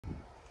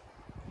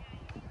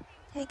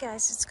Hey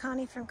guys, it's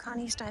Connie from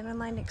Connie's Diamond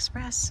Line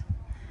Express,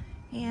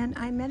 and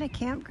I'm at a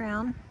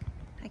campground,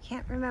 I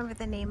can't remember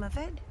the name of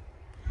it,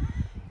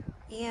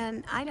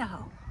 in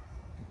Idaho,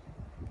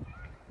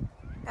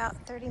 about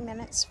 30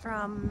 minutes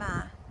from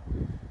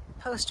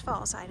Post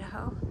Falls,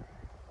 Idaho,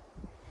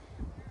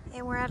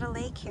 and we're at a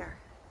lake here.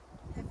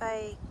 If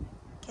I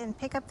can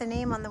pick up the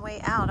name on the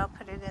way out, I'll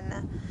put it in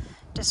the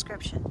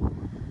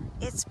description.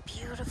 It's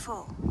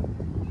beautiful.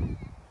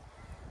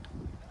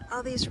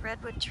 All these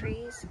redwood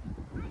trees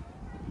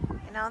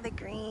and all the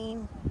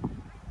green.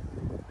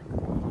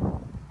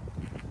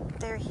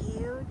 They're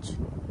huge.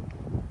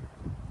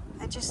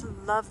 I just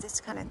love this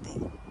kind of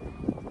thing.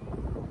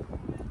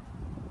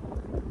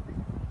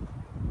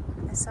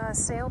 I saw a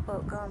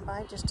sailboat going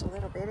by just a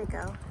little bit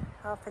ago,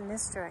 off in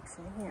this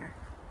direction here.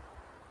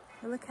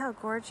 Look how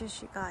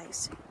gorgeous, you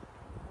guys.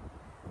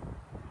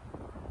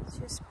 It's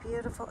just a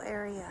beautiful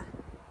area.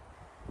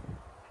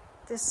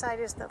 This side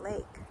is the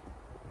lake.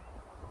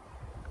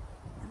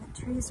 And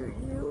the trees are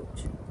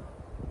huge.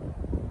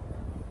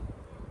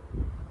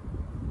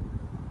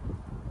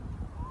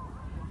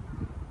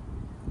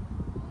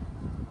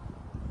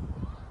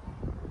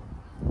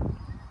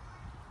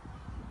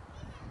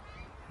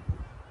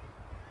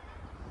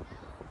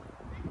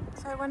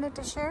 So I wanted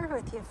to share it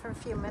with you for a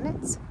few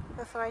minutes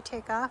before I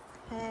take off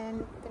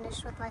and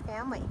finish with my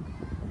family.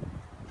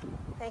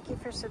 Thank you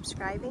for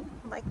subscribing,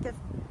 like the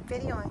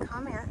video and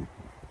comment,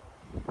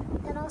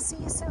 and I'll see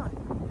you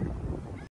soon.